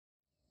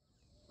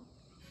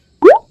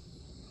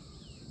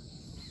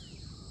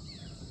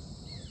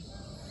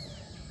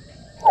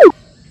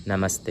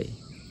Namaste.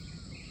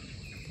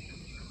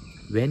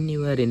 When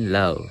you are in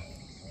love,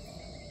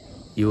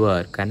 you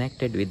are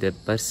connected with a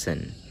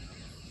person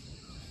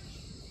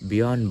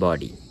beyond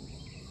body.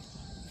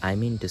 I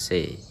mean to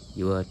say,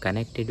 you are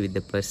connected with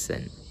the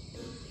person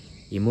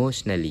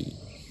emotionally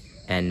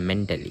and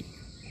mentally.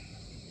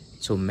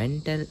 So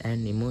mental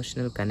and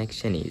emotional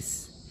connection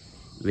is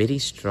very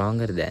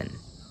stronger than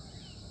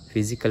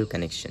physical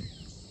connection.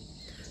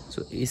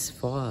 So it's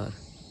for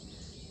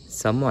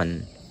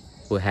someone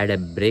who had a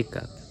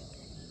breakup,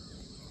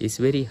 it's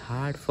very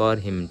hard for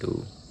him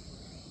to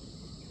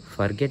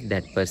forget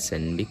that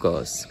person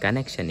because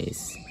connection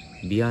is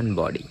beyond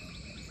body.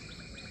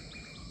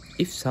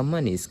 If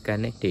someone is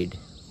connected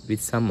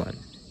with someone,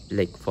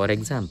 like for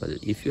example,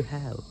 if you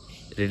have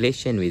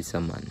relation with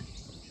someone,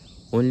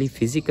 only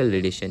physical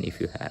relation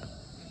if you have,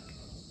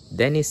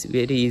 then it's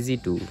very easy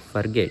to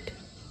forget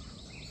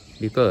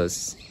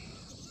because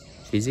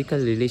physical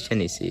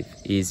relationship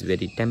is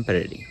very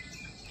temporary.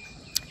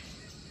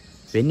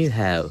 When you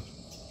have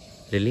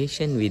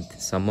relation with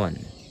someone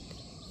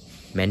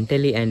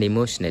mentally and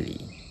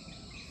emotionally,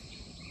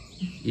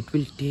 it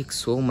will take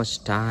so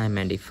much time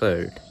and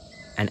effort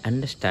and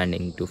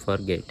understanding to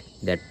forget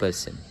that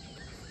person.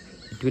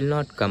 It will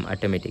not come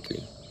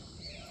automatically,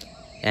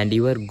 and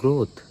your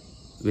growth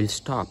will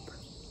stop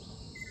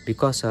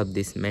because of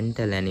this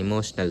mental and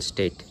emotional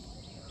state.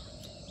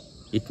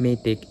 It may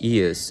take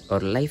years or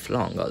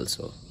lifelong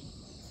also.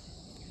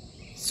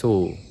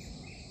 So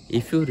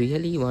if you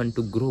really want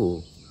to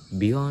grow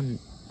beyond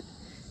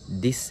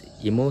this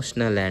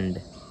emotional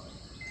and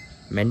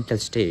mental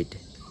state,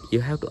 you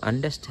have to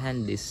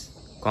understand this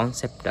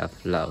concept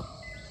of love.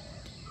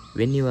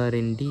 When you are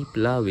in deep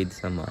love with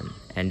someone,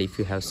 and if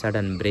you have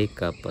sudden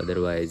breakup,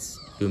 otherwise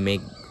you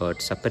may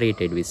got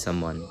separated with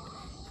someone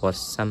for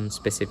some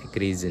specific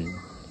reason,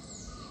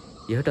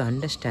 you have to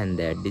understand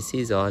that this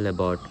is all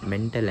about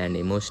mental and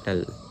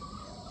emotional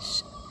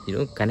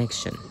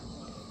connection.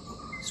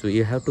 So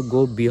you have to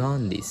go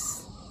beyond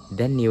this,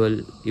 then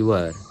your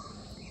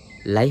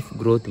life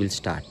growth will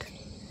start.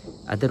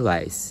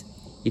 Otherwise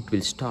it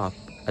will stop,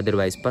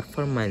 otherwise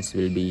performance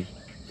will be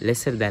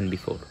lesser than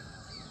before.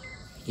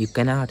 You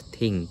cannot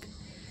think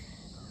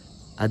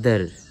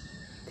other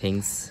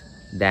things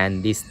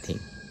than this thing,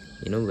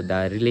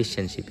 the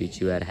relationship which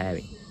you are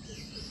having.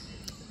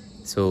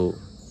 So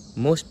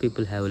most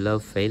people have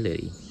love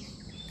failure,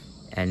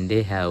 and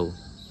they have,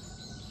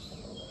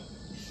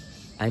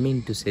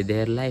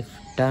 their life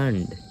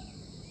turned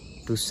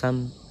to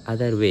some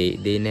other way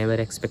they never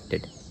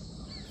expected.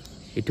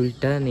 It will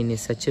turn in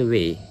such a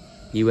way,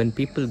 even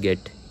people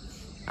get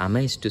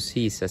amazed to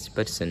see such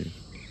person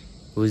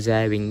who is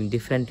having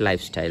different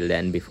lifestyle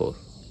than before.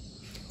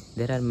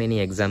 There are many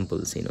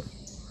examples,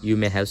 you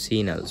may have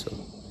seen also.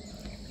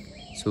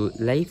 So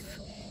life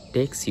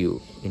takes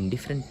you in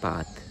different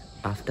path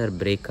after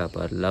breakup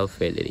or love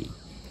failure.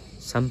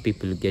 Some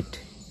people get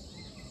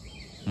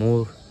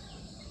more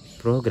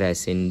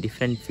progress in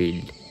different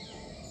field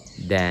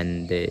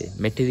than the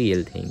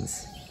material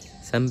things.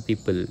 Some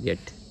people get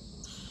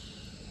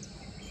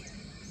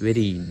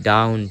very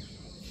down,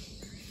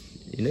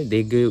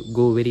 they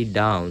go very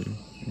down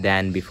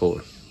than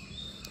before.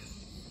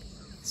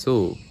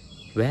 So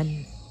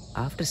when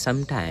after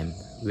some time,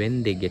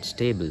 when they get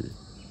stable,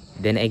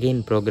 then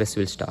again progress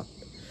will stop.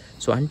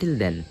 So until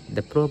then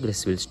the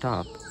progress will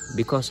stop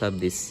because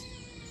of this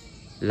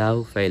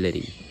love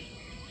failure.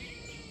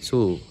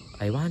 So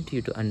I want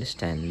you to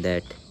understand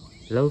that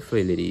love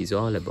failure is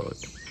all about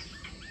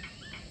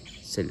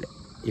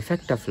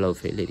effect of love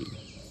failure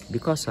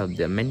because of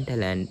the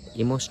mental and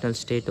emotional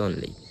state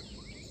only,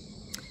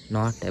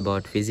 not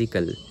about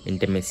physical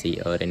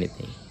intimacy or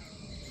anything.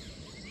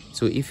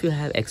 So if you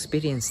have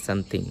experienced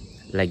something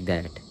like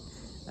that,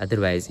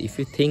 otherwise if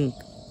you think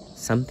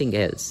something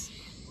else,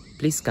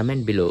 please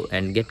comment below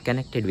and get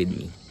connected with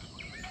me.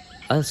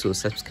 Also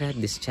subscribe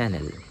this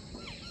channel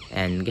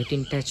and get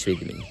in touch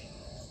with me.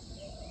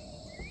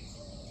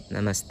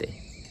 Namaste.